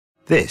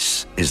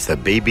This is the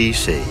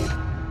BBC.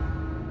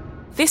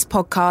 This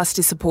podcast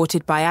is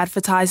supported by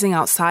advertising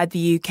outside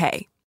the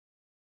UK.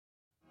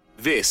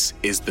 This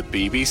is the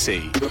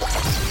BBC.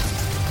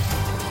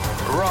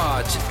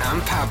 Raj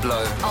and Pablo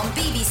on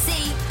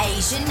BBC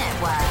Asian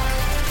Network.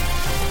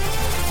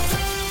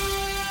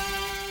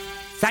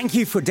 Thank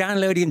you for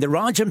downloading the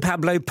Raj and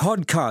Pablo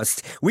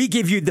podcast. We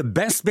give you the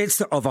best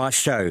bits of our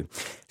show.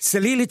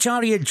 Salil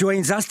Acharya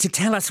joins us to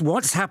tell us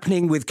what's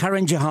happening with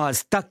Karan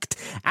Johar's Takht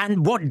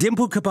and what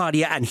Dimple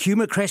Kapadia and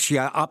Huma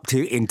Kreshia are up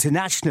to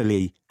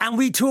internationally. And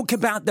we talk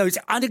about those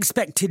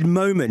unexpected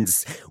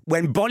moments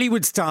when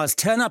Bollywood stars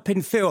turn up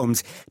in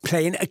films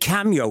playing a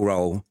cameo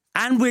role.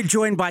 And we're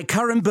joined by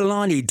Karan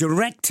Boolani,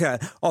 director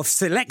of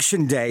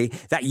Selection Day,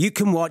 that you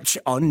can watch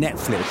on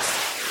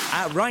Netflix.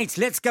 Right,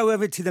 let's go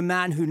over to the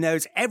man who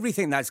knows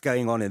everything that's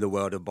going on in the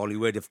world of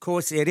Bollywood. Of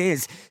course, it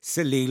is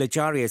Salil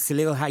Acharya.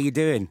 Salil, how you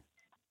doing?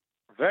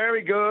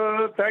 Very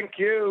good, thank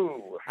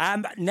you.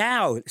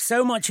 Now,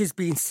 so much has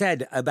been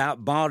said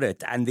about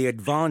Bharat and the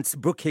advanced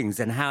bookings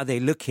and how they're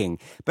looking.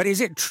 But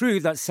is it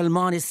true that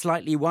Salman is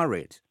slightly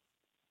worried?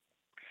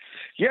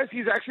 Yes,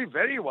 he's actually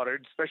very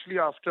worried, especially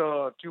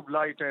after Tube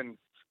Light and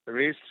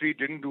Race 3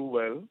 didn't do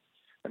well.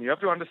 And you have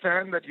to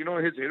understand that,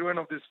 his heroine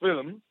of this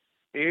film,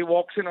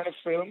 walks in on a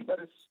film that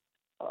is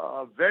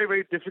very,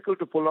 very difficult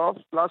to pull off.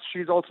 Plus,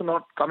 she's also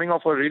not coming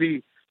off a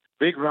really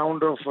big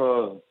round of,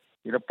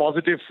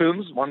 positive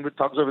films, one with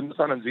Thugs of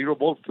Hindustan and Zero,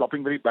 both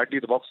flopping very badly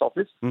at the box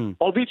office,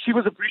 albeit she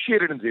was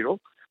appreciated in Zero.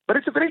 But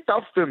it's a very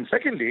tough film.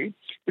 Secondly,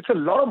 it's a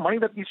lot of money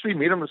that needs to be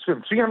made on this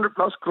film. 300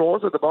 plus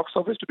crores at the box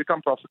office to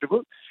become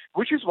profitable,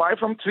 which is why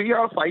from 3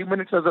 hours, 5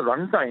 minutes as a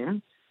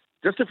runtime,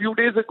 just a few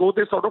days ago,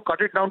 they sort of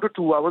cut it down to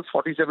 2 hours,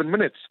 47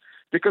 minutes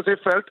because they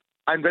felt,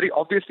 and very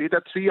obviously,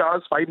 that 3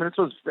 hours, 5 minutes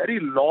was very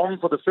long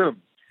for the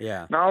film.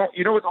 Yeah. Now,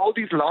 with all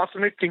these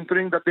last-minute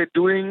tinkering that they're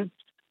doing,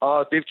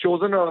 they've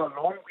chosen a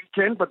long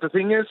weekend. But the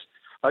thing is,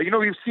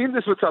 we've seen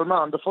this with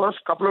Salman. The first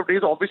couple of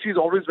days, obviously, is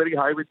always very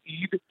high with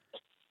Eid.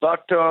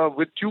 But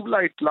with Tube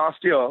Light last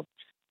year,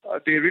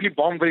 they really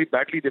bombed very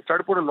badly. They've tried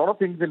to put a lot of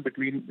things in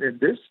between in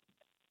this.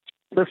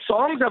 The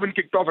songs haven't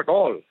kicked off at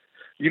all,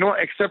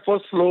 except for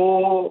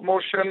slow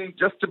motion,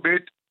 just a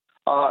bit.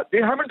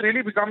 They haven't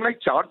really become like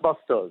chart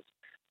busters.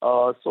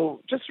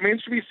 So just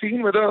remains to be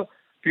seen whether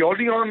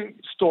purely on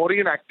story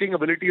and acting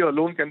ability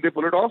alone can they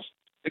pull it off.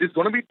 It is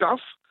going to be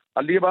tough.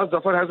 Ali Abbas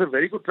Zafar has a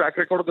very good track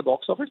record at the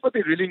box office, but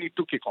they really need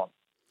to kick on.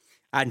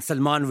 And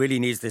Salman really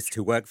needs this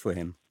to work for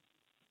him.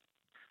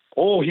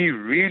 Oh, he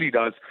really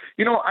does.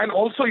 And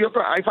also,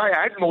 if I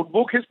add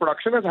Notebook, his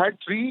production has had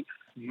 3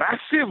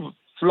 massive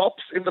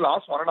flops in the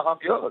last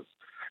 1.5 years.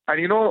 And,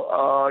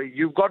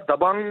 you've got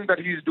Dabang that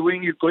he's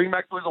doing. He's going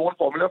back to his own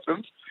formula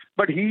films.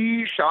 But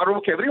he, Shah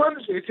Rukh, everyone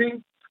is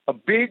facing a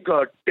big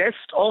test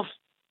of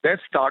their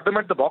stardom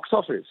at the box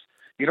office.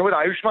 With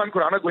Ayushmann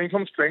Khurrana going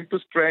from strength to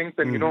strength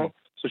and,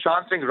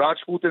 Sushant Singh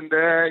Rajput in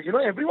there.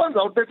 Everyone's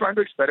out there trying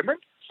to experiment.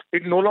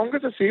 It no longer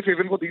is a safe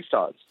haven for these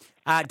stars.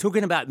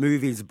 Talking about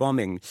movies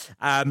bombing,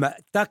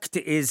 Takht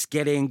is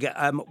getting,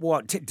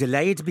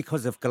 delayed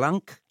because of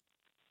Kalank?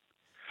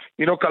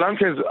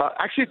 Kalank is...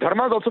 actually,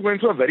 Dharma is also going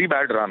through a very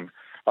bad run.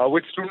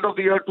 With Student of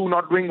the Year 2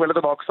 not doing well at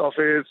the box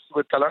office,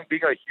 with Kalank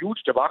being a huge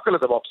debacle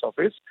at the box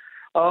office,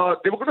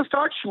 they were going to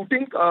start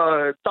shooting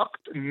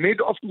Takht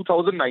mid of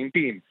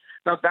 2019.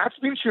 Now, that's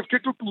been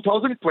shifted to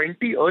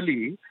 2020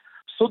 early.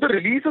 So the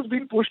release has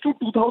been pushed to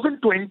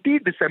 2020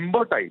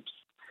 December types.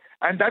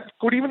 And that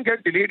could even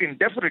get delayed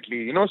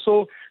indefinitely,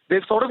 So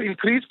they've sort of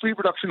increased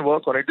pre-production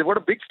work on it. They've got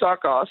a big star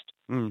cast.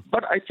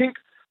 But I think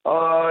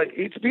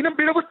it's been a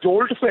bit of a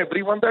jolt for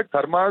everyone that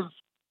Dharma's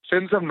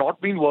films have not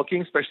been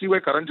working, especially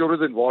where Karan Johar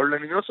is involved.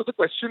 And, so the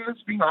question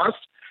is being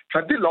asked,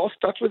 have they lost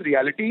touch with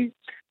reality?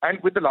 And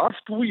with the last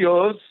 2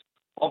 years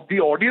of the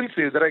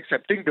audiences that are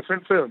accepting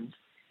different films,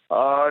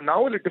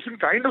 now a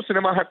different kind of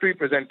cinema have to be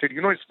presented.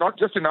 It's not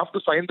just enough to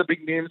sign the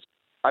big names.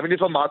 I mean,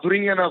 if a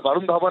Madhuri and a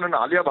Varun Dhawan and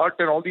Alia Bhatt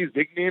and all these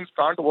big names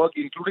can't work,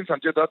 including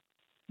Sanjay Dutt,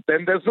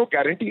 then there's no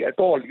guarantee at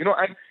all.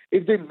 And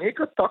if they make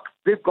a Takht,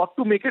 they've got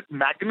to make it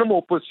magnum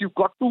opus. You've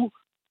got to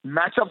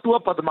match up to a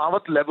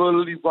Padmavat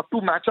level. You've got to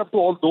match up to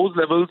all those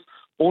levels.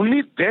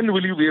 Only then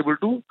will you be able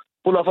to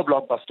pull off a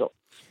blockbuster.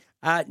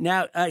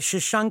 Now,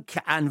 Shashank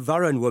and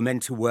Varun were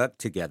meant to work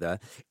together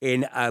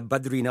in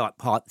Badrinath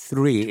Part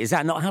 3. Is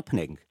that not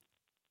happening?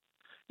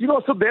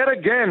 So there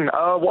again,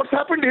 what's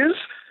happened is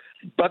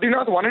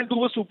Badrinath 1 and 2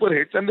 were super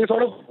hits, and they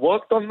sort of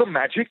worked on the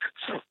magic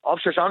of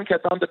Shashank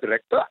Khaitan, the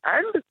director,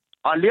 and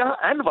Alia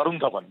and Varun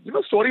Dhawan.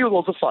 Story was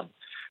also fun.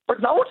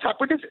 But now what's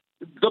happened is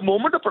the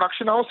moment a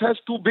production house has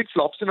 2 big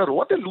flops in a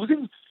row, they're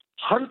losing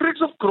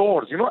hundreds of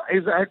crores,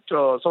 is at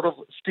sort of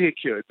stake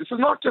here. This is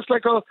not just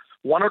like a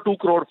 1 or 2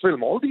 crore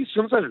film. All these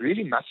films are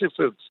really massive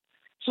films.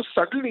 So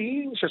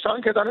suddenly,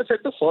 Shashank Khaitan said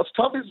the first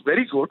half is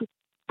very good,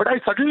 but I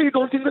suddenly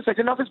don't think the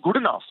second half is good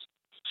enough.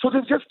 So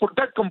they've just put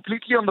that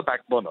completely on the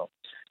back burner.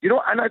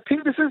 And I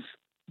think this is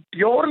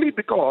purely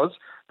because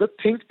the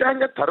think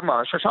tank at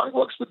Dharma, Shashank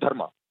works with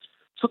Dharma.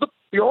 So the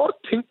pure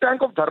think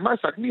tank of Dharma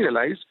suddenly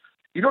realized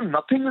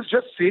nothing is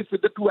just safe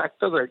with the two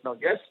actors right now.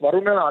 Yes,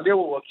 Varun and Alia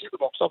were working at the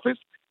box office.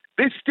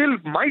 They still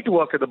might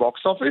work at the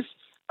box office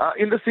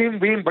in the same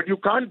vein, but you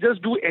can't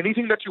just do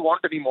anything that you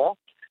want anymore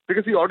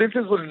because the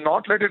audiences will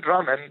not let it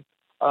run.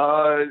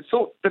 And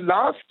so the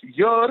last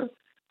year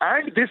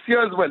and this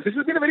year as well, this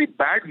has been a very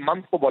bad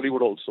month for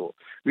Bollywood also.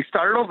 We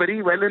started off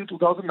very well in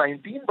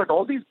 2019, but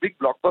all these big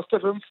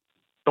blockbuster films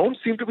don't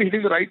seem to be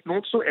hitting the right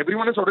notes, so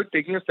everyone is sort of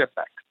taking a step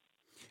back.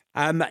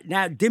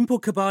 Now, Dimple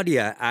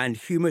Kapadia and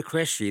Huma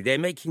Qureshi, they're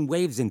making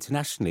waves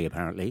internationally,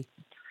 apparently.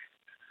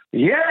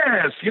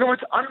 Yes,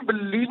 it's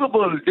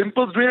unbelievable.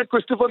 Dimple's doing a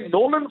Christopher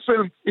Nolan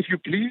film, if you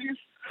please.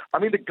 I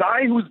mean, the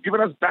guy who's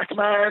given us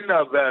Batman,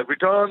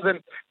 Returns,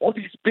 and all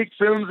these big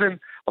films, and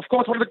of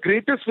course, one of the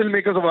greatest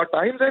filmmakers of our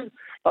times, and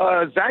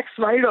Zack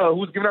Snyder,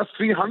 who's given us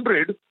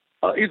 300,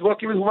 is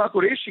working with Huma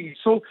Qureshi.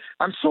 So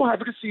I'm so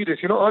happy to see this.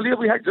 Earlier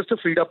we had just a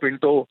Frida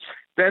Pinto,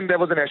 then there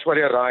was an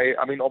Aishwarya Rai.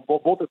 I mean,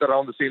 both at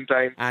around the same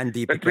time. And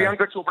then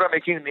Priyanka Chopra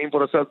making a name for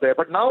herself there.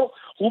 But now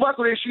Huma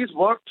Qureshi's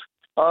worked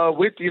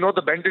with,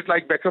 the Bend It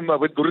Like Beckham,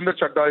 with Gurinder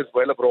Chadda as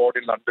well abroad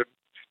in London.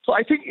 So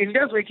I think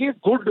India's making a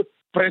good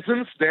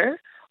presence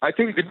there. I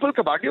think Dimple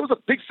Kapadia was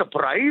a big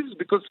surprise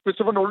because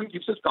Christopher Nolan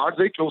keeps his cards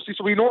very closely,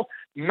 so we know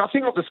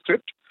nothing of the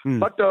script.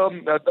 But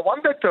the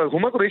one that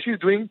Huma Qureshi is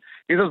doing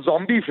is a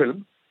zombie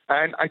film,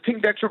 and I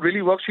think that should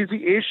really work. She's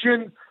the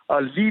Asian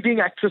leading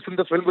actress in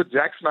the film with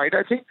Zack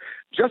Snyder. I think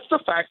just the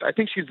fact, I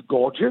think she's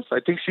gorgeous. I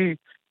think she,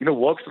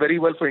 works very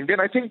well for India.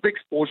 And I think the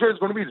exposure is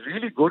going to be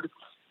really good.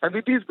 And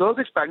with these girls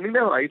expanding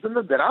their horizons,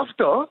 and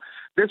thereafter,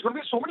 there's going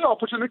to be so many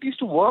opportunities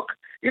to work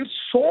in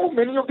so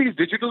many of these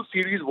digital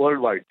series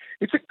worldwide.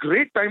 It's a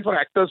great time for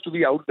actors to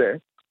be out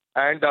there.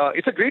 And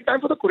it's a great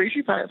time for the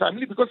Qureshi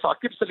family because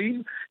Saqib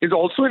Salim is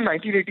also in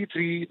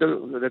 1983,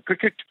 the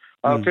cricket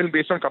film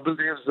based on Kapil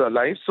Dev's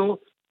life. So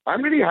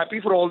I'm really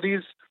happy for all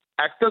these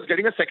actors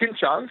getting a second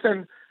chance,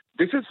 and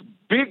this is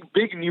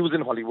big news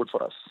in Hollywood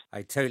for us.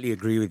 I totally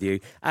agree with you.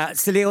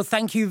 Salil,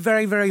 thank you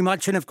very, very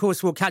much. And of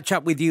course, we'll catch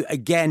up with you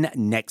again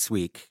next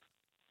week.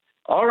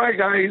 All right,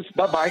 guys.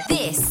 Bye-bye.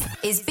 This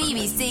is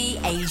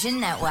BBC Asian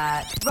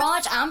Network.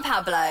 Raj and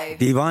Pablo.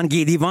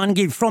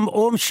 Divangi from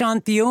Om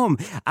Shanti Om.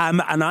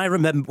 And I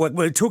remember,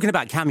 we're talking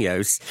about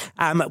cameos,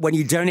 when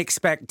you don't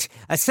expect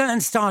a certain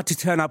star to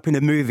turn up in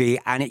a movie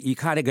and you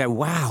kind of go,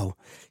 wow,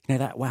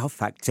 that wow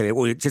factor,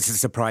 or just a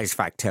surprise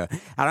factor.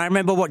 And I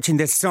remember watching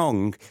this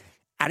song,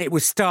 and it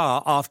was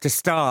star after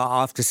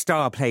star after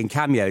star playing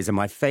cameos. And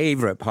my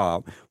favourite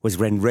part was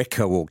when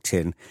Rika walked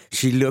in.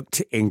 She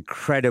looked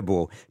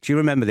incredible. Do you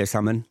remember this,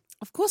 Aman?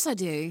 Of course I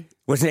do.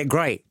 Wasn't it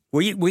great?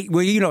 Were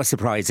you not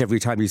surprised every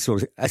time you saw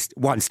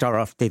one star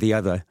after the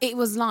other? It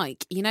was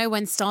like,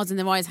 when Stars in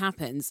the Rise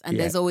happens and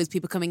there's always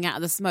people coming out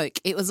of the smoke.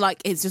 It was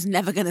like it's just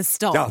never going to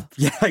stop. Oh,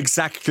 yeah,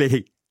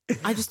 exactly.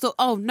 I just thought,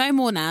 no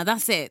more now.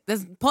 That's it.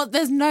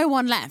 There's no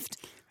one left.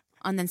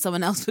 And then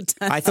someone else would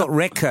turn I up. thought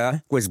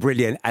Rika was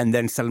brilliant. And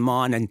then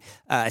Salman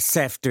and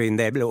Seth doing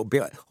their little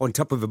bit on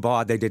top of a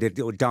bar. They did a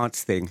little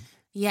dance thing.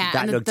 Yeah,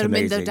 that and looked the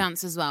amazing. window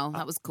dance as well.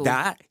 That was cool.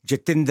 That,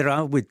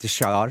 Jatindra with the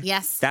Shah.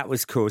 Yes. That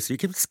was cool. So you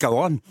can just go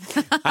on.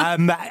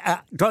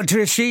 Dr.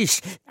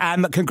 Ashish,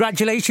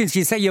 congratulations.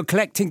 You say you're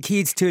collecting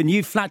keys to a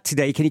new flat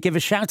today. Can you give a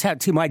shout out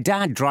to my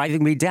dad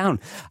driving me down?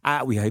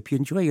 We hope you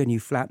enjoy your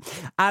new flat.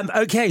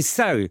 Okay,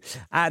 so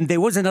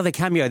there was another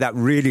cameo that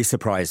really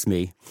surprised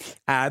me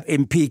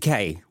in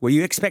PK. Were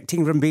you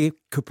expecting Ranbir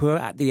Kapoor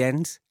at the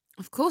end?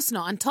 Of course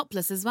not, and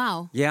topless as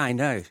well. Yeah, I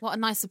know. What a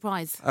nice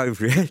surprise. Oh,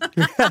 really?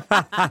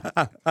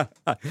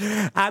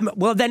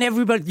 Well, then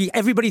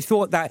everybody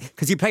thought that,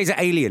 because he plays an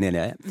alien in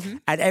it,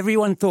 and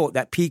everyone thought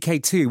that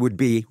PK2 would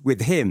be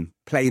with him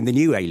playing the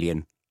new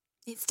alien.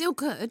 It still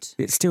could.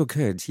 It still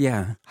could,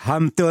 yeah.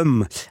 And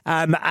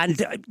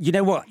you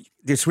know what?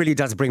 This really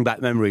does bring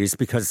back memories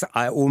because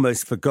I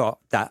almost forgot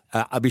that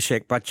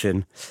Abhishek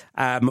Bachchan,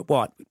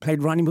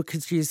 played Rani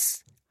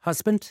Mukherjee's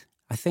husband,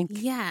 I think.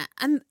 Yeah,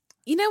 and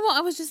you know what I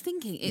was just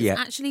thinking? It's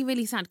actually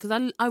really sad because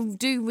I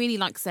do really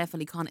like Saif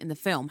Ali Khan in the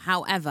film.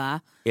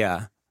 However,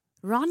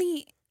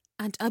 Rani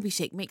and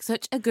Abhishek make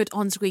such a good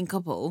on-screen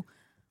couple.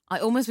 I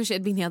almost wish it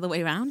had been the other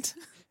way around.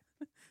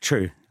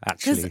 True,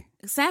 actually.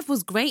 Because Saif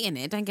was great in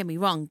it, don't get me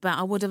wrong, but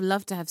I would have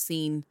loved to have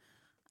seen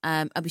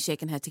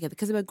Abhishek and her together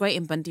because they were great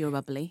in Bunty or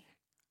Bubbly.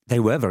 They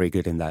were very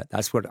good in that.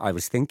 That's what I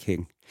was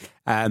thinking.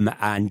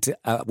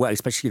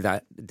 Especially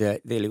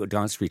the little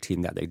dance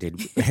routine that they did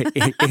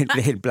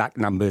in Black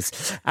Numbers.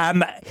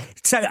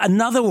 So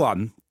another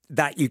one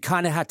that you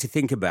kind of had to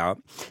think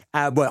about,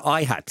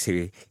 I had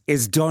to,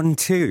 is Don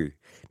 2.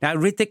 Now,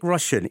 Hrithik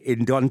Roshan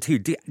in Don 2,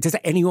 does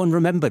anyone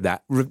remember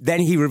that? Then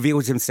he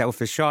reveals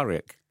himself as Shah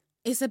Rukh.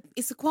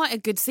 It's quite a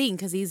good scene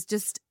because he's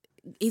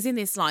in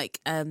this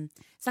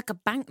it's like a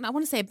bank. I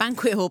want to say a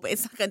banquet hall, but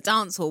it's like a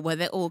dance hall where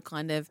they're all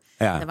kind of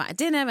they're at a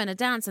dinner and a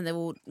dance, and they're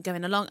all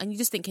going along. And you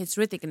just think it's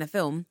Hrithik in the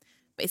film,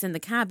 but it's in the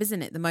cab,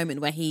 isn't it? The moment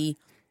where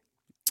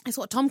it's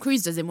what Tom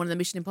Cruise does in one of the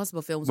Mission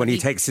Impossible films when he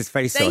takes his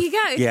face off. There you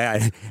go.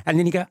 Yeah, and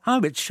then you go,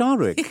 it's Shah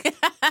Rukh,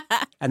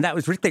 and that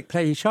was Hrithik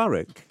playing Shah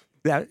Rukh.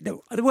 Well,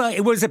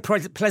 it was a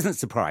pleasant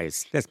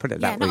surprise. Let's put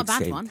it that way. Yeah, not a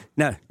bad one.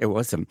 No, it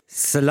wasn't.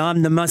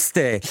 Salam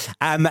Namaste.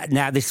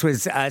 Now, this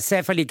was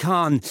Saif Ali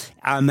Khan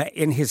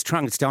in his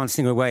trunks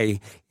dancing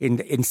away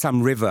in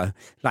some river.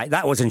 Like,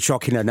 that wasn't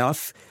shocking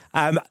enough.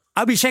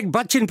 Abhishek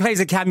Bachchan plays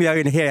a cameo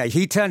in here.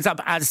 He turns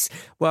up as,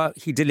 well,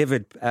 he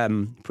delivered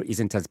Preeti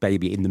Zinta's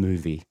baby in the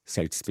movie,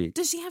 so to speak.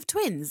 Does she have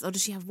twins or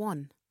does she have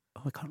one?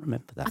 Oh, I can't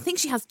remember that. I think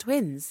she has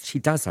twins. She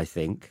does, I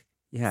think.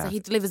 Yeah. So he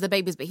delivers the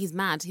babies, but he's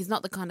mad. He's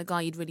not the kind of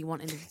guy you'd really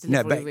want in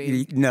the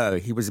delivery room.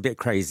 He was a bit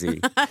crazy.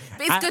 But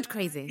it's good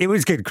crazy. It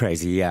was good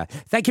crazy, yeah.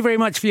 Thank you very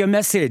much for your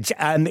message.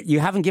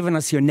 You haven't given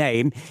us your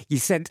name. You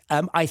said,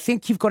 I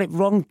think you've got it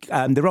wrong,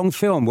 the wrong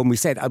film when we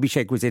said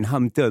Abhishek was in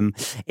Hum Tum.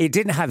 It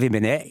didn't have him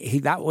in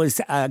it. That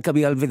was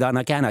Kabhi Alvida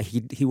Na Kehna.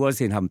 He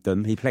was in Hum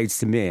Tum. He played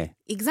Samir.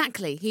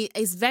 Exactly. He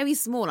is very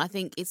small. I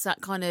think it's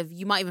that kind of,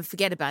 you might even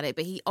forget about it,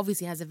 but he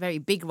obviously has a very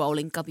big role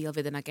in Kabhi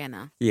Alvida Na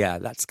Kehna. Yeah,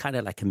 that's kind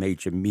of like a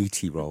major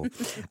meaty role.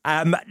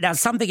 Now,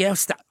 something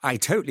else that I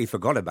totally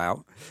forgot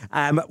about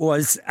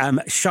was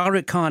Shah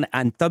Rukh Khan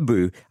and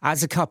Tabu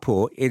as a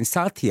couple in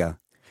Satya.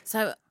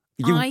 So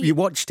you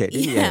watched it,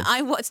 didn't you? Yeah,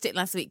 I watched it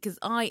last week because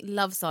I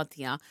love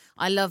Satya.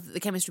 I love the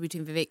chemistry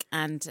between Vivek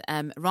and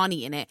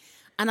Rani in it.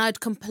 And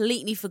I'd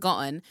completely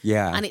forgotten.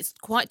 Yeah. And it's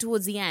quite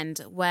towards the end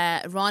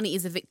where Rani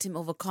is a victim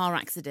of a car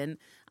accident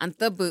and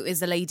Tabu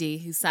is a lady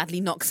who sadly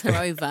knocks her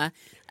over.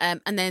 And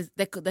then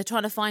they're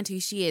trying to find who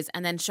she is.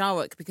 And then Shah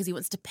Rukh, because he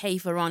wants to pay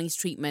for Rani's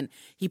treatment,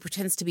 he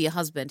pretends to be a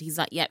husband. He's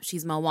like, yep,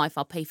 she's my wife.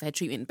 I'll pay for her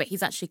treatment. But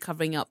he's actually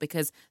covering up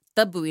because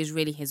Tabu is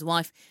really his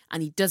wife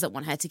and he doesn't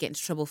want her to get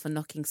into trouble for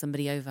knocking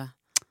somebody over.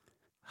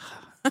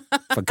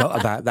 Forgot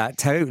about that,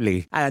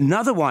 totally.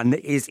 Another one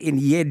is in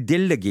Ye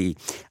Dil Lagi.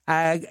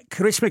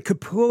 Karishma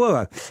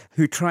Kapoor,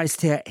 who tries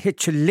to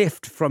hitch a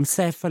lift from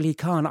Saif Ali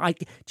Khan.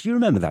 Do you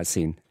remember that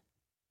scene?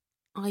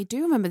 I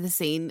do remember the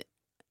scene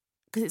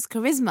because it's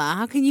charisma.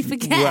 How can you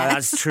forget? Well,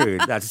 that's true.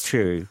 That's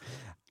true.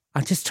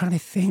 I'm just trying to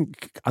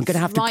think. I'm going to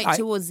have to... Right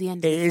towards the end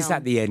of the It is film.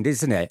 at the end,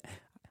 isn't it?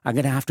 I'm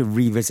going to have to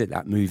revisit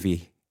that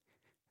movie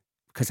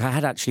because I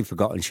had actually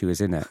forgotten she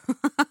was in it.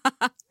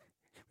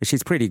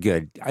 She's pretty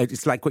good.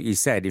 It's like what you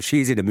said. If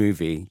she's in a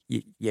movie,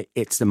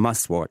 it's a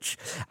must-watch.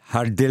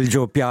 Har Dil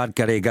Jo Pyar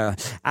Karega.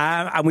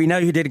 And we know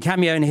who did a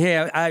cameo in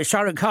here.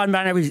 Shah Rukh Khan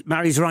marries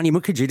Rani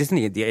Mukherjee, doesn't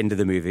he, at the end of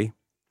the movie?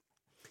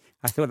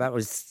 I thought that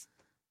was...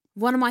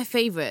 one of my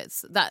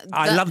favourites.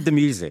 I love the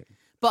music.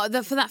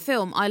 But for that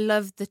film, I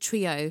love the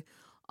trio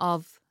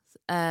of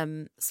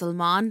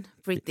Salman,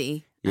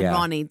 Preeti and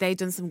Rani. They've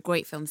done some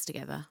great films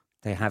together.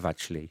 They have,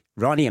 actually.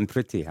 Rani and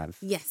Preeti have.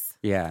 Yes.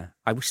 Yeah.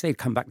 I wish they'd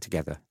come back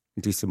together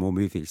and do some more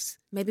movies.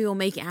 Maybe we'll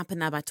make it happen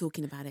now by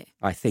talking about it.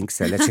 I think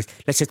so.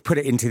 Let's just put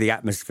it into the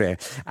atmosphere.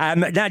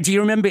 Now, do you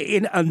remember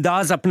in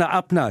Andaz Apna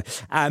Apna?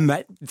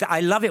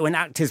 I love it when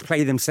actors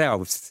play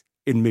themselves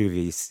in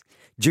movies.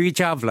 Juhi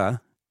Chawla.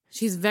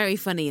 She's very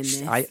funny in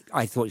this.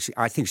 I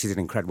think she's an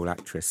incredible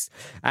actress.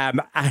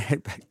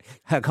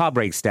 Her car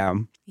breaks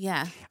down.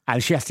 Yeah.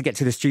 And she has to get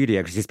to the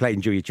studio because she's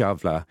playing Juhi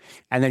Chawla.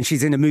 And then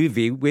she's in a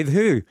movie with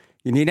who?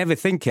 And you never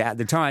think it at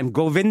the time.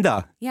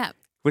 Govinda. Yeah.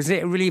 Was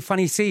it a really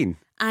funny scene?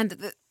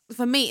 And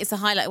for me, it's a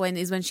highlight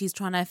when she's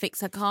trying to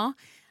fix her car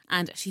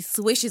and she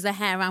swishes her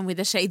hair around with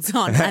the shades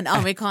on and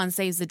Amir Khan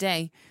saves the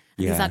day.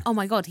 And he's like, oh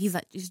my God,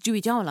 it's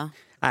Juhi Chawla.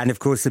 And of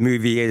course, the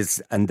movie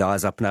is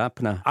Andaz Apna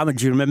Apna.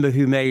 Do you remember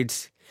who made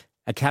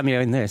a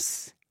cameo in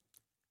this?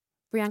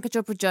 Priyanka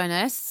Chopra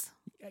Jonas.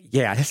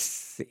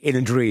 Yes, in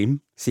a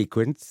dream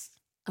sequence.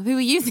 Who were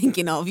you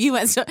thinking of?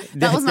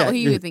 That was not who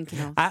you were thinking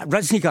of.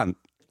 Rajnikant.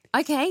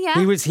 Okay, yeah.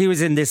 He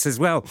was in this as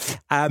well.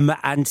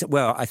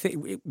 I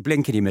think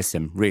blink and you miss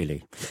him,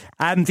 really.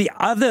 The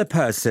other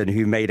person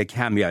who made a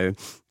cameo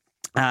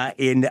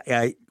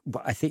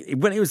it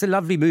was a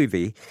lovely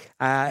movie.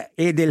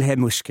 Ye Dil Hai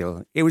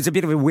Mushkil. It was a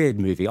bit of a weird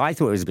movie. I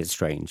thought it was a bit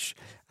strange.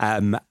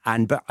 But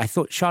I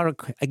thought Shah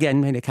Rukh again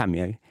made a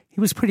cameo. He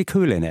was pretty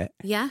cool in it.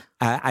 Yeah.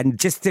 And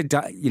just the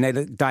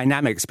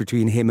dynamics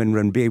between him and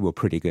Ranbir were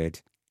pretty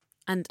good.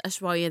 And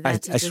Aishwarya there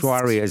to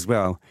Aishwarya as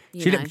well.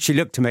 She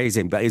looked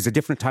amazing, but it was a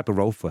different type of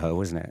role for her,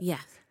 wasn't it?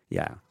 Yes.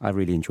 Yeah, I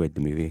really enjoyed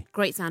the movie.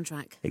 Great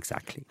soundtrack.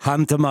 Exactly.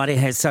 Hum Tumhare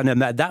Hai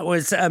Sanam. That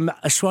was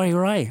Aishwarya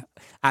Rai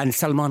and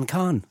Salman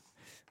Khan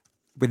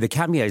with the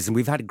cameos, and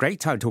we've had a great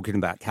time talking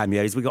about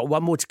cameos. We've got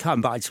one more to come,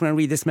 but I just want to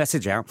read this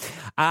message out.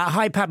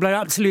 Hi, Pablo.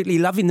 Absolutely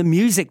loving the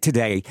music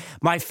today.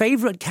 My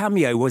favourite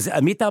cameo was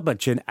Amitabh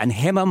Bachchan and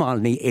Hema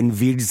Malini in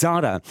Veer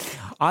Zara.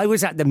 I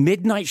was at the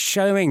midnight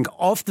showing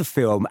of the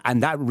film,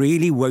 and that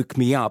really woke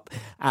me up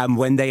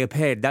when they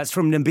appeared. That's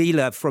from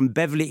Nabila from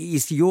Beverley,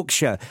 East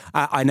Yorkshire.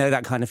 I know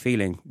that kind of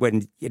feeling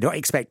when you're not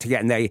expecting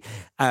it,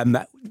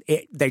 and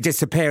they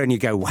just appear and you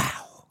go,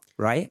 wow,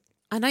 right?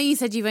 I know you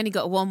said you've only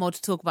got one more to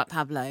talk about,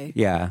 Pablo.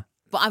 Yeah.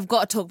 But I've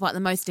got to talk about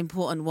the most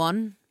important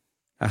one.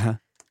 Uh-huh.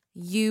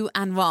 You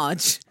and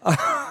Raj.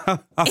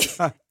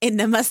 in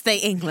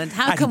Namaste England.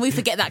 How can we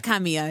forget that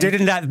cameo?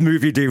 Didn't that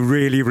movie do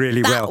really,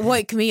 really well? That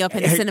woke me up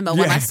in the cinema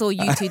when I saw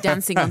you two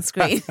dancing on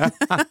screen.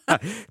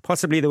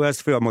 Possibly the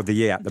worst film of the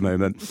year at the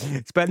moment.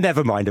 But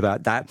never mind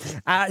about that.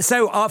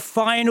 So our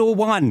final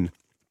one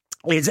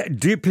is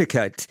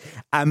Duplicate.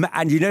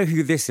 And you know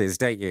who this is,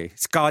 don't you?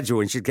 It's Kajol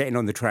when she's getting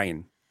on the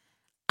train.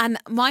 And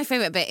my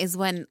favourite bit is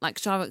when, like,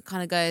 Shah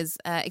kind of goes,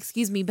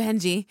 excuse me,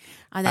 Benji.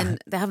 And then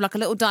they have, like, a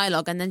little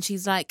dialogue. And then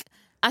she's like,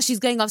 as she's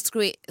going off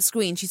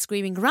screen, she's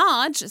screaming,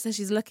 Raj. So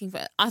she's looking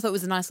for... I thought it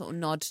was a nice little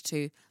nod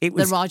to the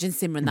Raj and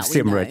Simran that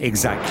we know. Simran,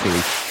 exactly.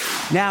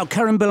 Now,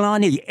 Karan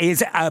Boolani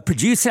is a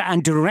producer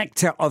and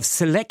director of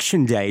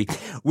Selection Day,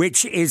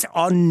 which is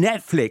on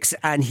Netflix.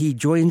 And he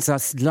joins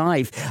us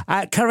live.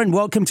 Karan,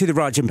 welcome to the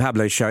Raj and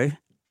Pablo show.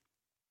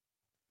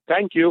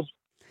 Thank you.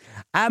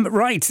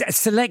 Right,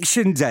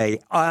 Selection Day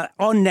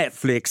on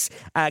Netflix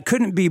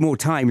couldn't be more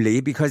timely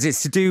because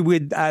it's to do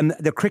with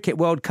the Cricket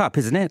World Cup,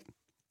 isn't it?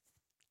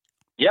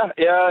 Yeah.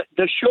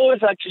 The show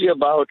is actually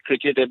about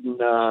cricket at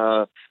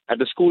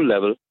the school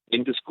level,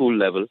 inter-school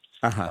level.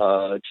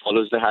 It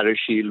follows the Harris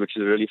Shield, which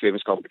is a really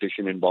famous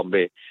competition in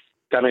Bombay.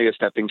 Kind of a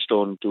stepping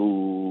stone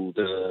to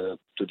the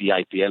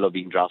IPL, or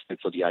being drafted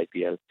for the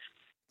IPL.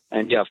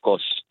 And yeah, of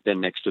course,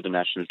 then next to the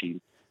national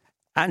team.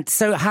 And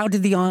so how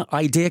did the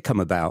idea come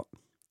about?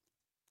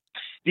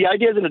 The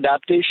idea is an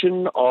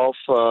adaptation of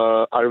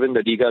Arvind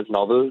Adiga's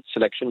novel,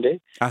 Selection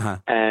Day.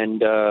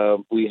 And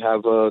we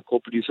have a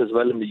co-producer as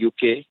well in the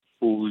UK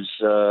who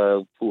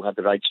had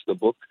the rights to the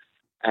book.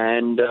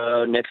 And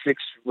Netflix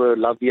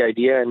loved the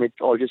idea, and it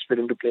all just fit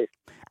into place.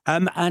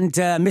 And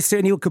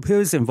Mr. Anil Kapoor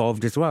is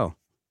involved as well.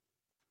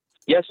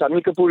 Yes,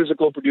 Anil Kapoor is a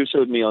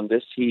co-producer with me on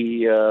this.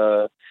 He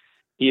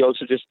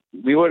also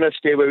we were in a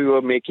state where we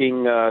were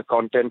making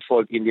content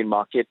for the Indian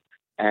market,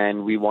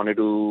 and we wanted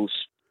to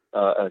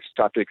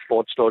start to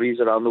export stories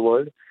around the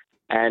world.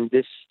 And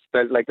this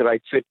felt like the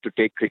right fit to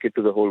take cricket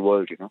to the whole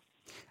world, you know.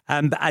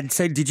 And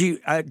so did you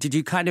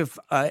kind of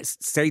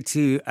say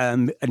to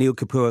Anil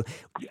Kapoor,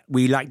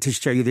 we like to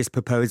show you this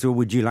proposal,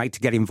 would you like to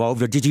get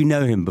involved? Or did you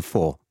know him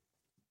before?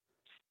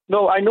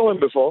 No, I know him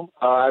before.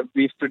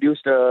 We've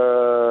produced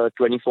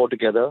 24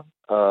 together.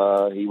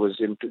 He was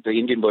in the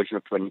Indian version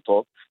of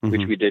 24,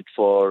 which we did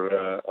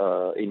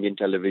for Indian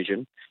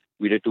television.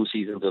 We did 2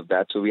 seasons of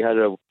that. So we had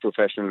a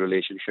professional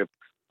relationship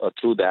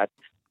through that.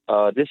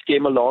 This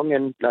came along,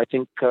 and I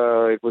think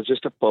it was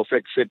just a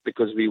perfect fit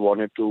because we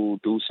wanted to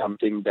do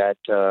something that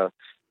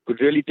could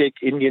really take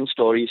Indian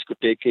stories, could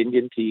take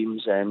Indian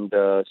themes and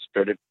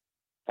spread it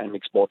and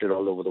export it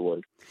all over the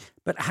world.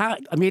 But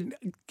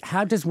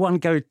how does one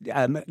go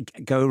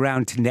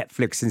around to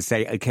Netflix and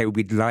say, okay,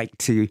 we'd like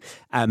to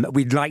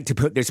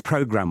put this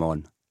program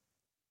on?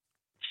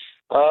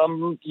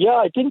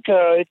 I think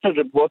it's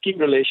a working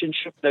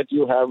relationship that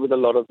you have with a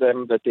lot of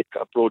them, that they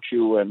approach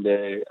you and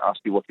they ask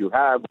you what you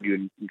have, what you're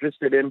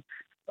interested in.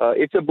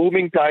 It's a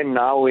booming time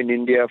now in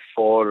India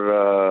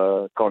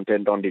for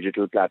content on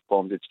digital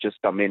platforms. It's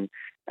just come in,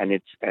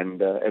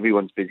 and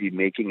everyone's busy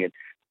making it.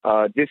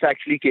 This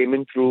actually came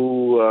in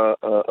through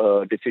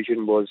a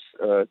decision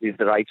is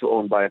the rights were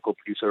owned by a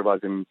co-producer of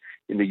ours in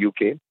the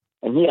UK,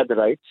 and he had the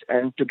rights.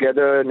 And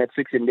together,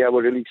 Netflix India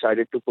were really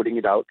excited to putting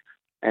it out.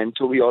 And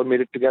so we all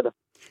made it together.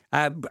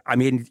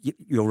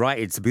 You're right.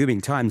 It's a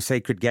booming time.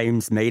 Sacred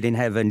Games, Made in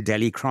Heaven,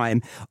 Delhi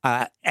Crime,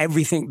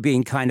 everything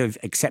being kind of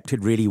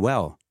accepted really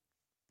well.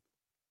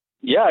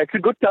 Yeah, it's a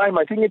good time.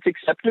 I think it's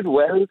accepted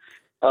well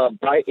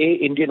by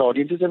Indian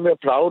audiences, and we're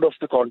proud of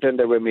the content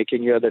that we're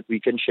making here that we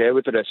can share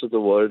with the rest of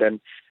the world. And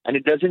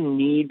it doesn't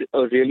need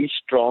a really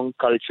strong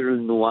cultural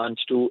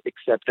nuance to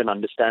accept and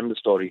understand the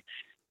story.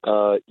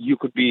 You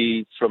could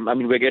be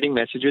we're getting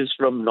messages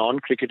from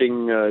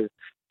non-cricketing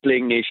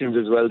playing nations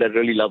as well that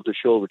really love the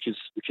show, which is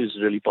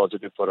really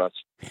positive for us.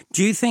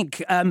 Do you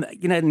think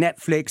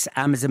Netflix,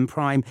 Amazon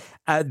Prime,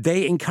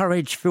 they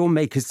encourage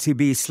filmmakers to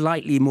be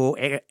slightly more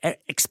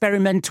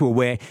experimental,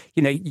 where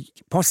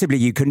possibly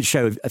you couldn't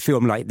show a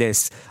film like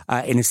this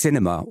in a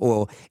cinema,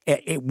 or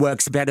it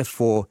works better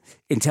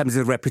in terms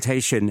of the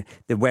reputation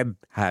the web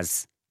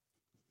has?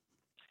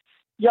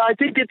 Yeah, I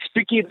think it's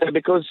tricky there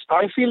because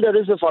I feel there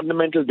is a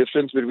fundamental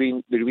difference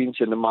between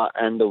cinema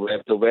and the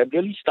web. The web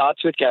really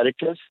starts with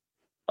characters.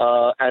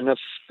 And a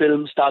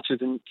film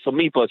for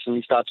me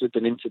personally, starts with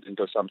an incident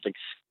or something.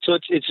 So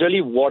it's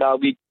really, what are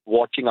we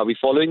watching? Are we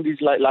following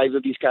these lives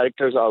of these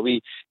characters? Are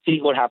we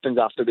seeing what happens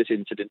after this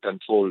incident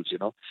unfolds?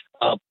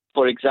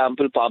 For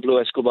example, Pablo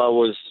Escobar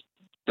was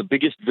the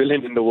biggest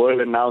villain in the world,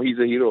 and now he's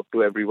a hero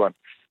to everyone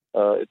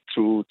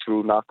through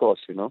Narcos.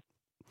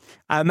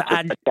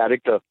 And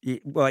character.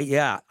 Well,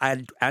 yeah.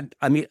 And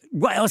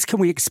what else can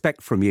we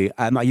expect from you?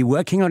 Are you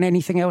working on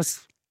anything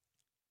else?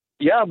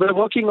 Yeah, we're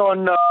working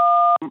on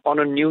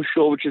a new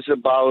show which is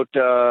about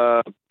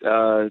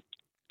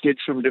kids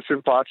from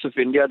different parts of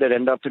India that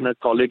end up in a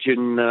college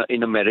in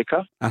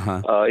America,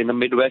 in a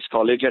Midwest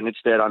college, and it's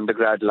their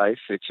undergrad life.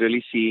 It's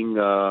really seeing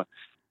how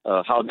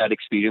that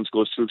experience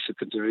goes through,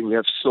 considering we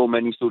have so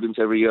many students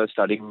every year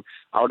studying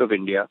out of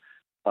India.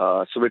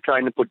 So we're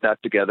trying to put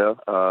that together.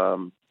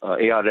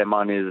 A.R.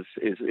 Rahman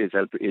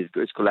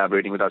is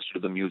collaborating with us to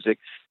do the music.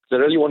 So I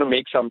really want to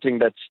make something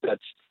that's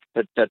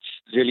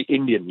really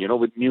Indian,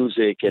 with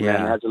music and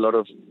has a lot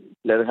of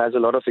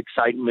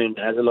excitement,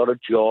 has a lot of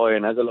joy,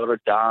 and has a lot of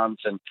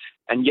dance,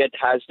 and yet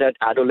has that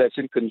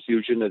adolescent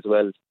confusion as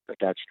well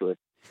attached to it.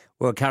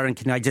 Well, Karan,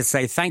 can I just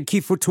say thank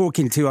you for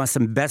talking to us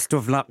and best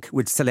of luck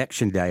with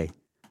Selection Day.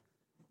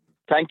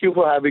 Thank you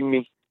for having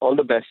me. All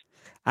the best.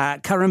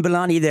 Karan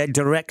Boolani, the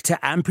director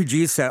and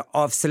producer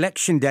of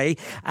Selection Day,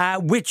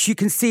 which you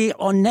can see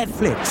on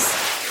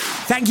Netflix.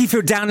 Thank you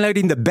for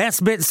downloading the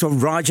best bits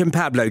of Raj and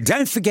Pablo.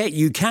 Don't forget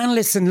you can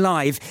listen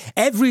live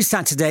every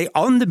Saturday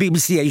on the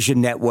BBC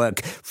Asian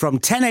Network from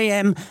 10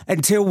 a.m.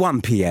 until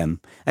 1 p.m.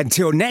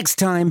 Until next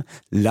time,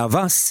 love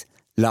us,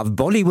 love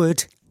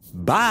Bollywood.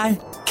 Bye.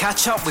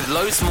 Catch up with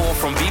loads more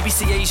from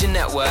BBC Asian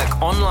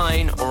Network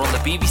online or on the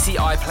BBC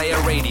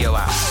iPlayer radio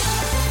app.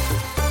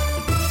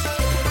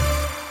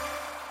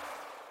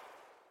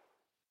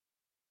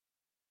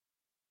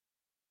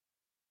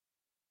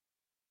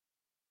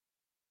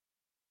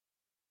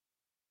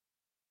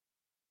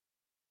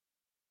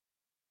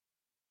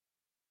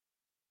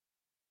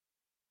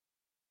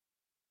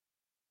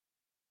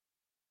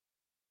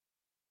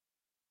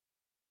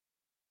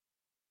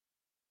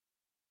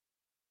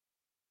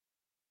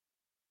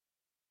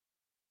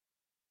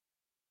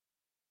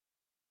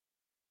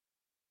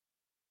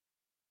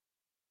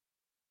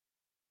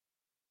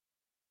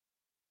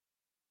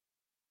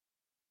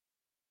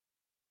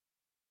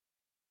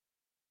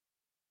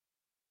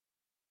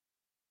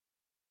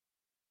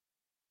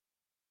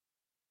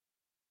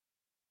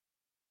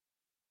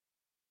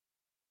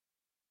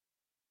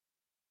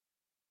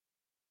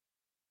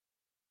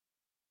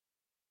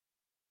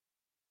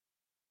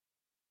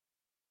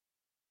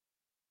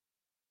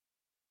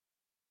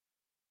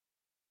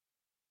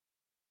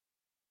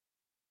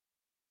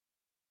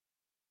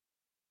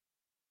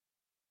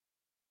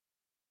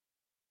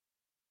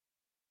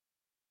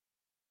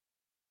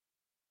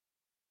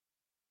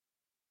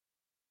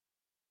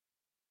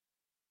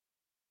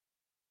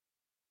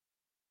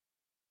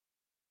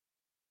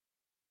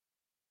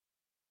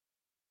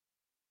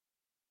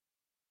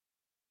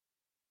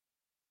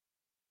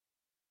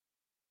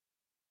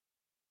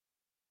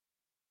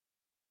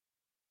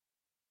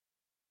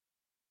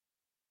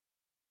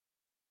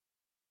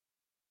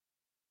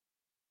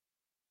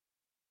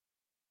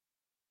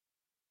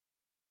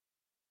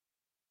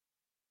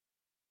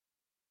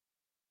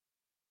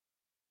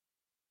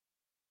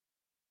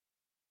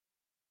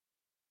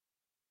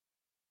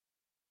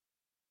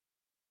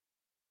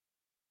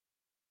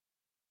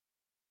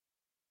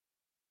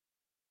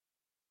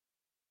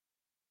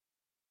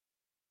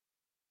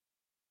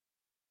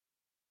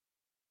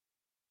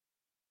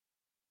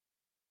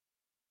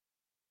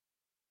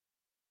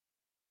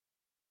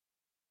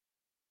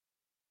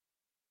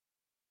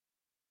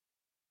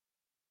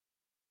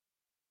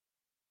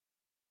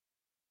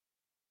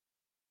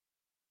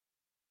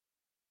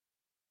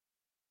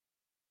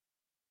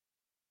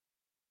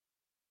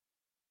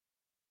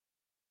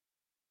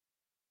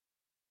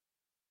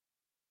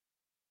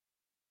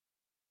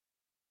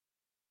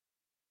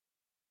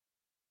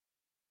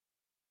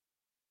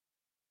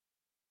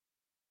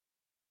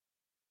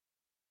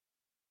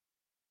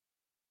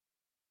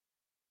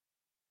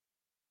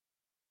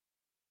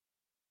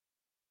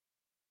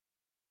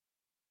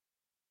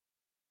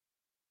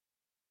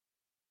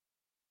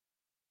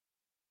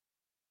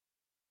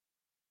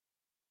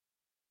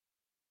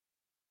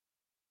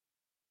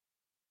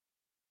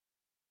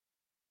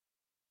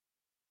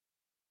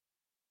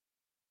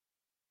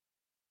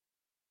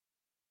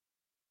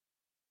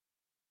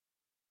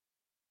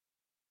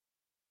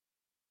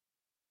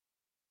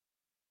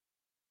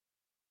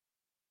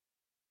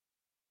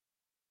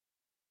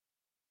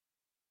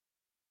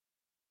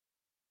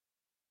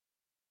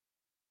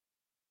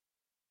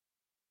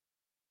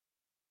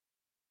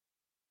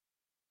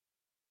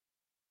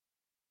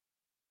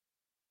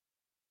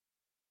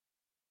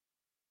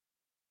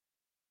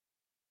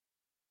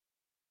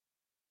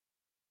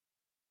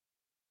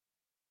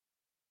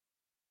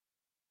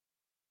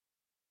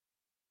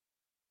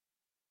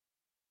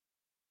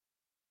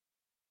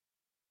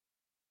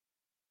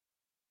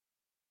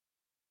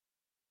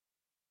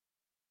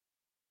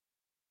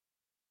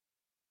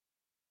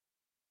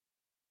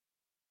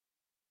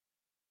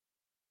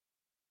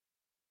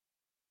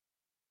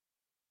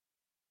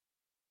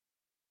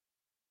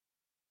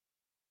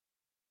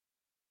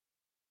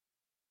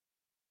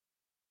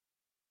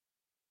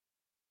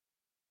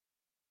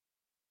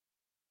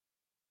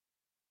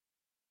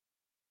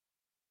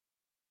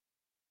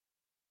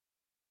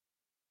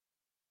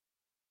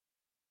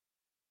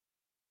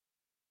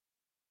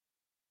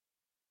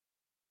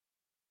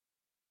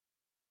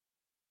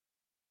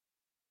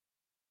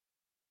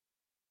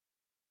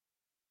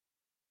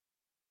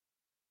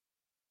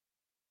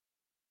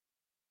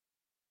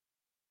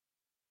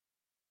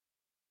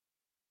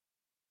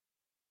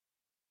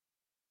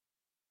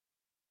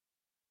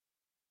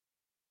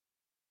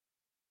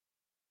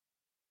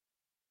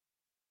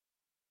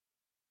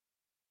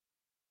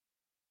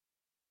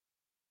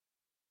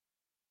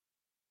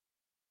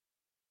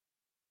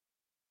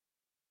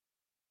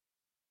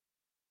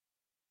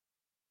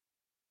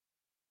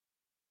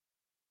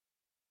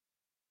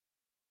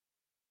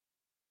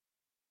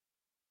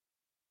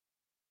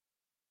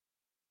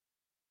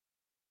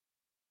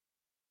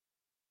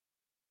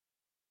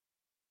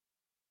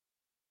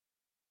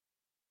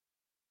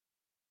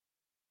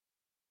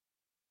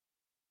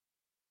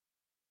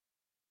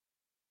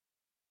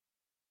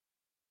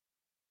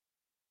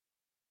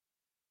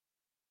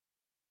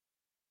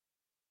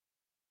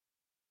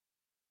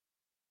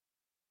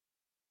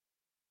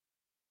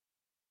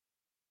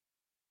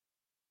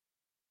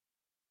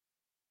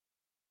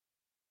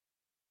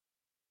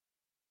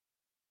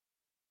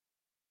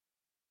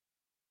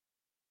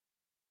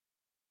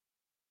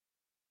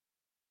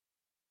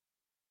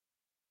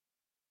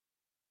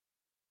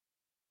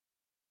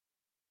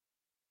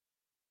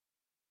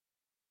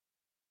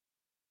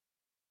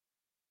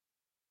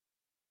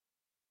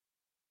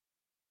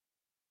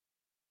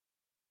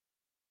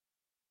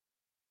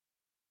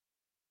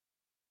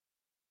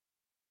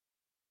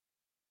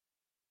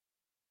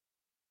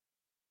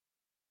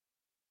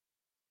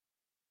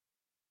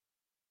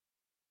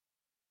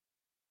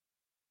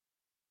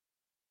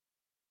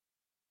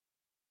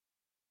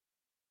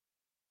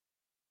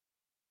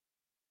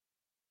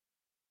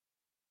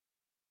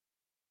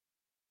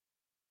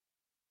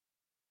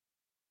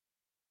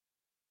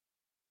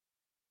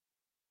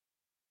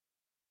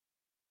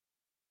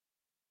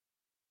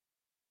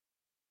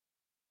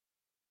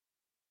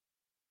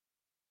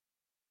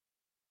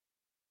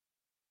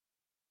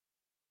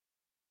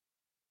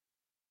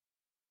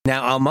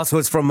 Now, our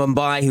muscles from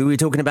Mumbai, who we're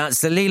talking about,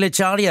 Salil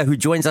Acharya, who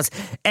joins us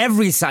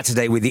every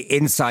Saturday with the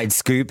Inside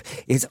Scoop,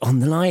 is on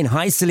the line.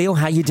 Hi, Salil.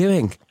 How you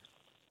doing?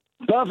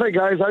 Perfect,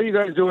 guys. How are you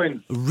guys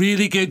doing?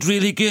 Really good,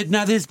 really good.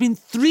 Now, there's been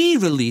 3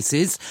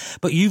 releases,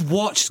 but you've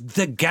watched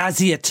The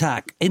Ghazi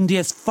Attack,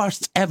 India's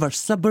first ever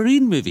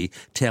submarine movie.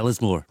 Tell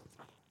us more.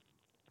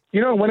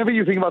 You know, whenever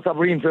you think about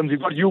submarine films,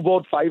 you've got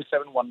U-Boat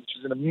 571, which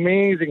is an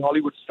amazing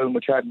Hollywood film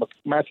which had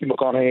Matthew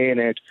McConaughey in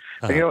it.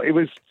 And, you know, it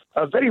was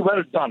very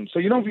well done. So,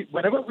 you know,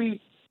 whenever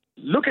we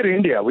look at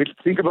India, we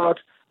think about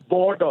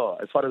border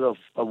as far as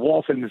a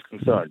war film is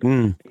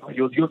concerned.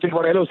 You'll think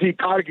about LOC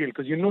Kargil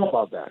because you know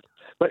about that.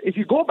 But if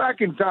you go back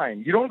in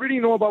time, you don't really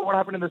know about what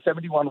happened in the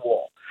 71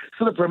 war.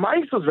 So the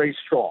premise was very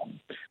strong,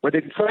 where they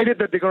decided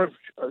that they're going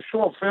to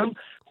show a film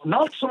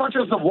not so much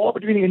as the war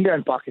between India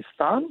and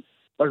Pakistan,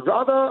 but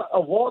rather a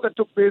war that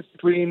took place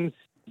between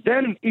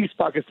then East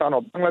Pakistan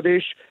or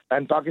Bangladesh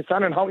and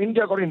Pakistan, and how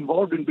India got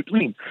involved in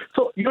between.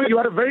 So, you know, you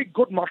had a very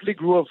good motley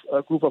group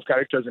of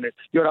characters in it.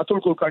 You had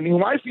Atul Kulkarni,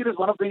 whom I feel is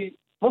one of the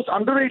most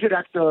underrated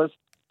actors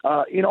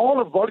in all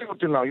of Bollywood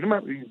till now.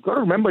 You've got to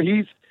remember,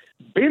 he's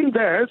been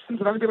there since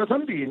Rangde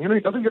Vasanti, and, you know,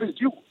 he doesn't get his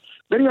due.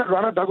 Then you had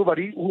Rana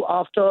Daggubadi, who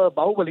after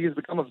Bahubali has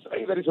become a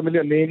very, very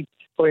familiar name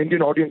for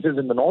Indian audiences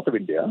in the north of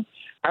India.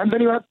 And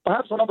then you have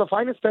perhaps one of the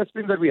finest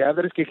thespians that we have,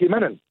 that is K.K.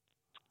 Menon.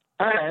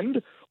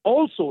 And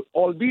also,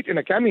 albeit in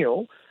a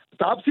cameo,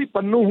 Taapsee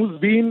Pannu,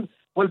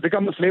 who's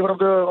become the flavor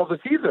of the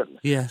season.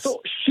 Yes.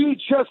 So she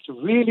just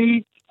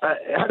really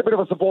had a bit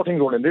of a supporting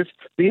role in this.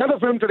 The other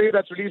film today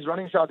that's released,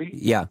 Running Shadi,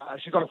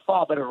 she got a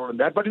far better role in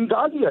that. But in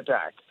Ghazi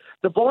Attack,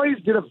 the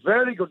boys did a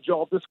very good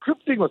job. The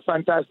scripting was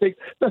fantastic.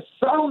 The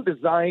sound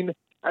design,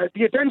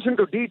 the attention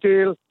to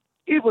detail,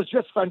 it was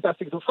just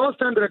fantastic. The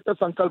first-time director,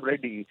 Sankalp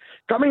Reddy,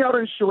 coming out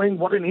and showing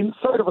what an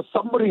inside of a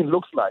submarine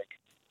looks like.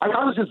 And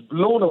I was just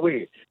blown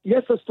away.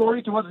 Yes, the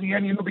story towards the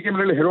end, became a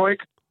little heroic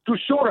to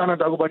show Rana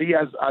Daggubadi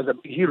as a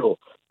hero.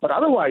 But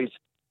otherwise,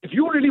 if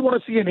you really want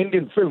to see an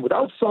Indian film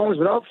without songs,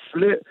 without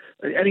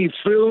any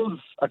frills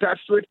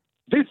attached to it,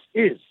 this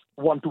is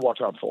one to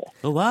watch out for.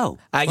 Oh, wow.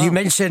 You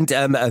mentioned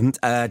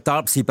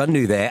Taapsee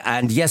Pannu there,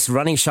 and yes,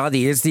 Running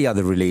Shadi is the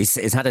other release.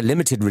 It's had a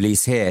limited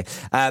release here.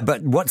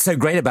 But what's so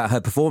great about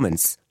her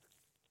performance?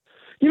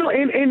 You know,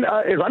 in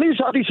Running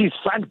Shadi, she's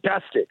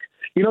fantastic.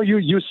 You know,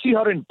 you see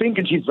her in pink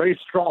and she's very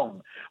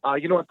strong.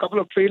 You know, a couple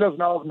of trailers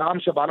now of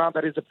Naam Shabana,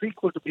 that is a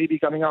prequel to Baby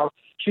coming out.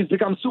 She's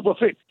become super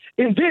fit.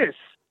 In this,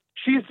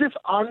 she's this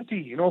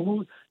auntie, you know,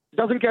 who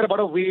doesn't care about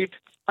her weight.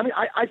 I mean,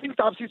 I think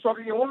Taapsee is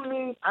probably the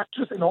only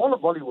actress in all of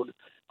Bollywood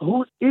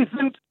who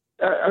isn't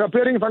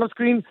appearing in front of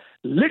screen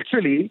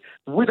literally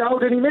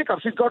without any makeup.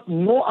 She's got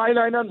no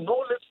eyeliner,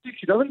 no lipstick.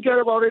 She doesn't care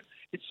about it.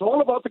 It's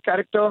all about the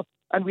character.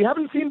 And we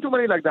haven't seen too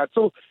many like that.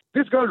 So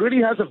this girl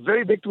really has a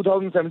very big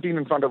 2017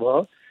 in front of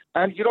her.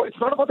 And, you know, it's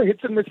not about the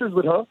hits and misses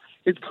with her.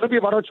 It's going to be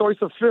about her choice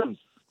of films.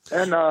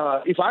 And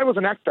if I was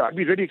an actor, I'd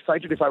be really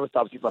excited if I was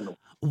Taapsee Pannu.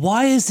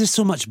 Why is there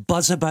so much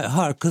buzz about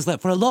her? Because,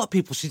 like, for a lot of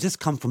people, she just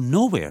come from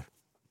nowhere.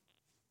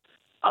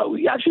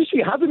 Actually, she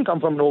hasn't come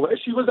from nowhere.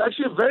 She was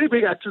actually a very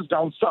big actress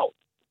down south,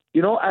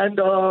 you know, and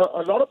a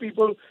lot of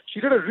people,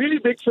 she did a really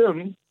big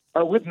film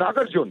with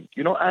Nagarjun,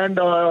 you know, and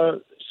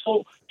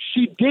so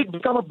she did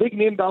become a big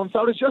name down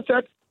south. It's just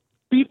that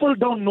people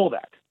don't know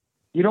that.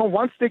 You know,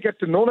 once they get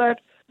to know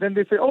that, then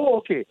they say, oh,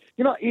 okay.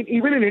 You know,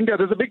 even in India,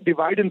 there's a big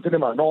divide in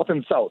cinema, north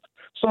and south.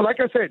 So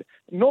like I said,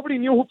 nobody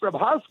knew who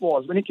Prabhas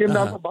was when he came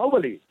down for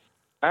Bahubali.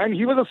 And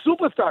he was a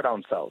superstar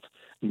down south.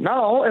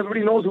 Now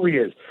everybody knows who he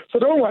is. So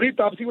don't worry,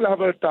 Taapsee will have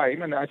her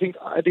time. And I think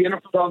at the end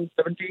of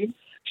 2017,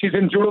 she's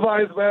in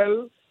Judava as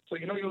well. So,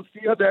 you know, you'll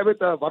see her there with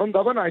Varun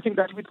Dhawan. I think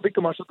that'll be the big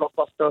commercial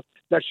blockbuster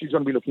that she's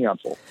going to be looking out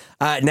for.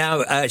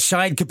 Now,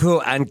 Shahid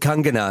Kapoor and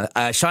Kangana.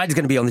 Shahid's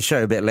going to be on the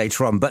show a bit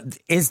later on. But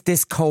is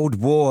this Cold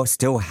War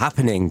still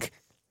happening?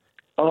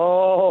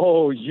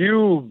 Oh,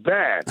 you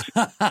bet.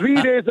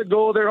 3 days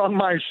ago, they're on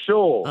my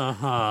show.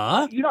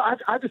 You know, I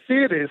have to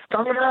say this.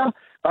 Kangana,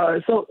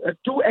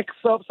 two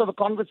excerpts of a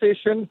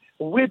conversation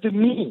with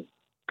me.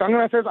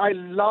 Kangana says, I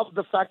love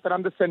the fact that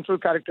I'm the central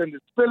character in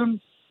this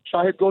film.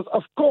 Shahid goes,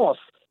 of course,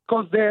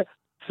 because there are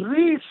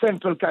 3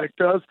 central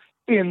characters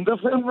in the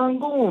film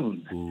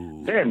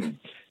Rangoon. Then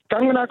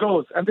Kangana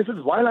goes, and this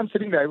is while I'm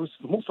sitting there, it was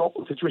the most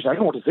awkward situation. I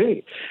don't know what to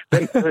say.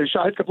 Then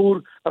Shahid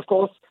Kapoor, of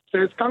course,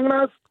 says,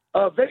 Kangana's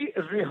very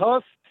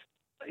rehearsed,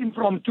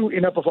 impromptu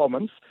in her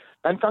performance.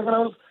 And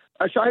Kangana was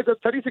Shahid, a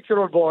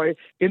 36-year-old boy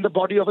in the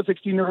body of a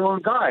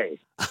 16-year-old guy.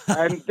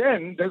 And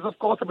then there's, of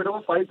course, a bit of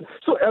a fight.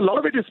 So a lot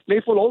of it is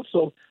playful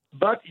also,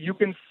 but you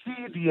can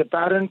see the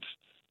apparent,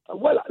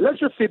 well, let's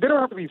just say they don't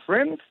have to be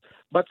friends,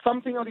 but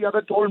something or the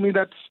other told me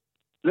that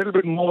a little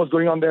bit more was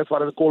going on there as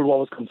far as the Cold War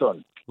was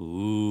concerned.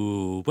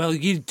 Ooh, well,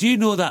 you do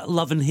know that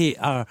love and hate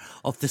are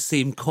of the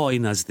same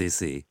coin, as they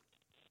say.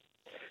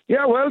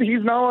 Yeah, well,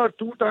 he's now a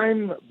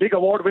 2-time big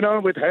award winner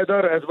with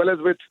Heather as well as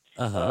with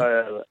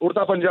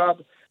Urta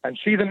Punjab. And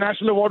she's a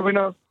national award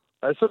winner.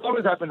 So it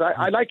always happens.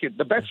 I like it.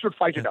 The best should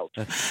fight it out.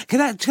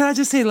 Can I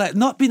just say, like,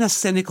 not being a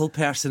cynical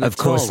person of at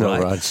course all, not,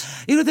 right? Raj.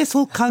 You know, this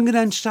whole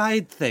Kangana and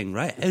Shahid thing,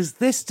 right? Is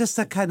this just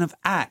a kind of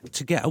act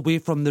to get away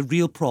from the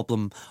real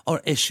problem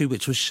or issue,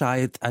 which was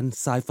Shahid and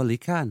Saif Ali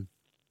Khan?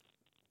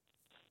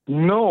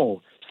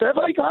 No. Saif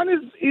Ali Khan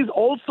is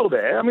also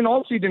there. I mean,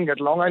 all three didn't get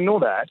along. I know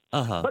that.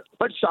 Uh-huh.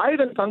 But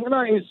Shahid and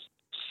Kangana is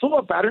so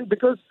apparent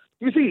because,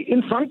 you see,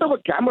 in front of a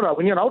camera,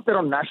 when you're out there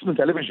on national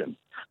television,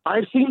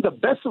 I've seen the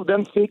best of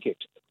them fake it.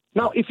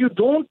 Now, if you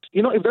don't,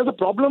 if there's a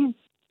problem,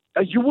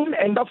 you wouldn't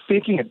end up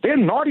faking it. They're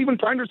not even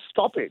trying to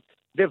stop it.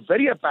 They're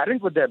very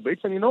apparent with their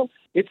bits, and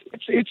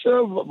it's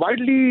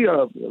widely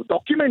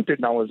documented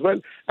now as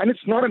well. And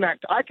it's not an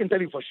act. I can tell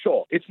you for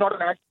sure, it's not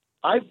an act.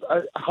 I've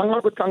hung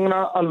out with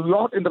Kangana a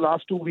lot in the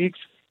last 2 weeks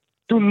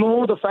to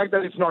know the fact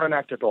that it's not an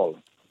act at all.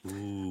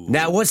 Ooh.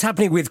 Now, what's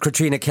happening with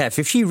Katrina Kaif?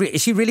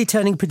 Is she really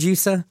turning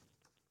producer?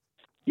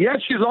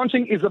 Yes, she's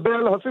launching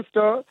Isabel, her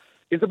sister.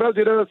 Isabel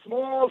did a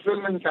small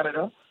film in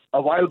Canada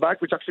a while back,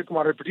 which Akshay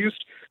Kumar had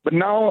produced. But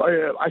now,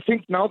 I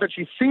think now that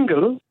she's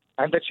single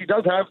and that she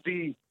does have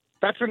the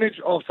patronage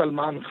of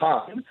Salman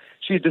Khan,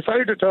 she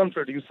decided to turn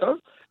producer,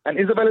 and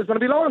Isabel is going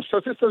to be launched.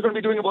 Her sister's going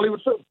to be doing a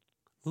Bollywood film.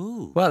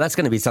 Ooh. Well, that's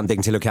going to be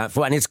something to look out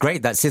for. And it's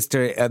great that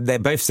they're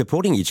both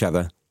supporting each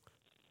other.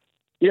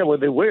 Yeah, well,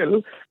 they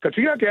will.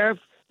 Katrina Kaif,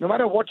 no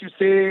matter what you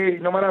say,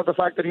 no matter the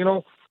fact that,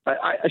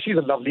 she's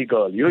a lovely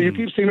girl. You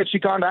keep saying that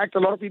she can't act. A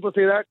lot of people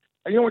say that.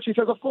 And you know what she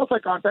says? Of course I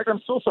can't act.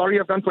 I'm so sorry.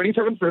 I've done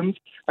 27 films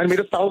and made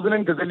 1,000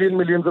 and gazillion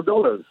millions of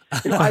dollars.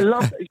 I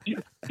love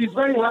she's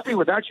very happy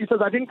with that. She says,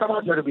 I didn't come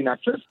out here to be an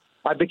actress.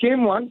 I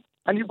became one.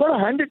 And you've got to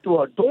hand it to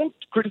her. Don't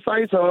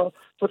criticize her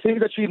for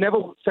things that she never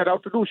set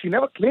out to do. She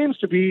never claims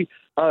to be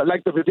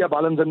like the Vidya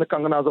Balans and the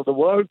Kanganas of the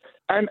world.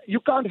 And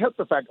you can't help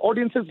the fact.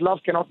 Audiences' love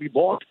cannot be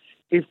bought.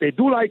 If they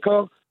do like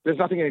her, there's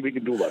nothing we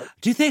can do about it.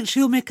 Do you think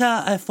she'll make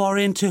a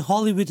foray into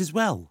Hollywood as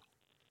well?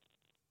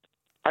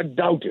 I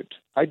doubt it.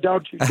 I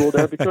doubt she'll go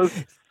there because,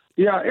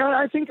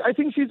 I think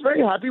she's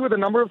very happy with a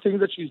number of things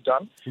that she's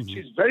done. Mm-hmm.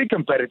 She's very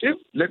competitive.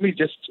 Let me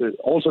just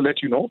also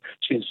let you know,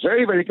 she's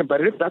very, very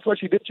competitive. That's why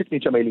she did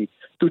Chikni Chameli,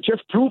 to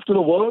just prove to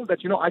the world that,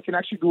 I can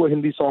actually do a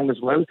Hindi song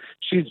as well.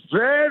 She's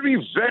very,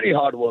 very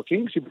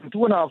hardworking. She's been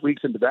 2.5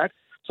 weeks into that.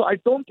 So I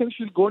don't think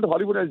she'll go into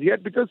Hollywood as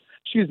yet because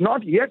she's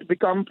not yet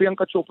become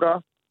Priyanka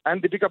Chopra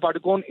and Deepika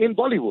Padukone in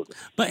Bollywood.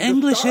 But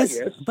English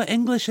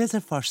is her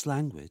first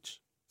language.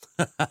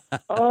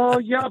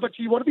 Yeah, but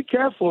you want to be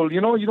careful.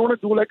 You don't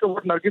want to do like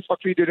what Nargis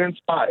Fakri did in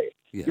Spy.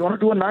 Yeah. You want to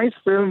do a nice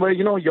film where,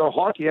 you're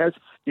hot, yes,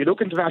 you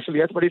look international,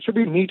 yes, but it should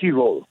be a meaty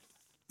role.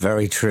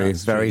 Very true,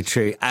 very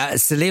true.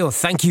 Salil,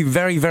 thank you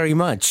very, very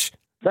much.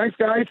 Thanks,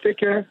 guys. Take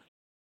care.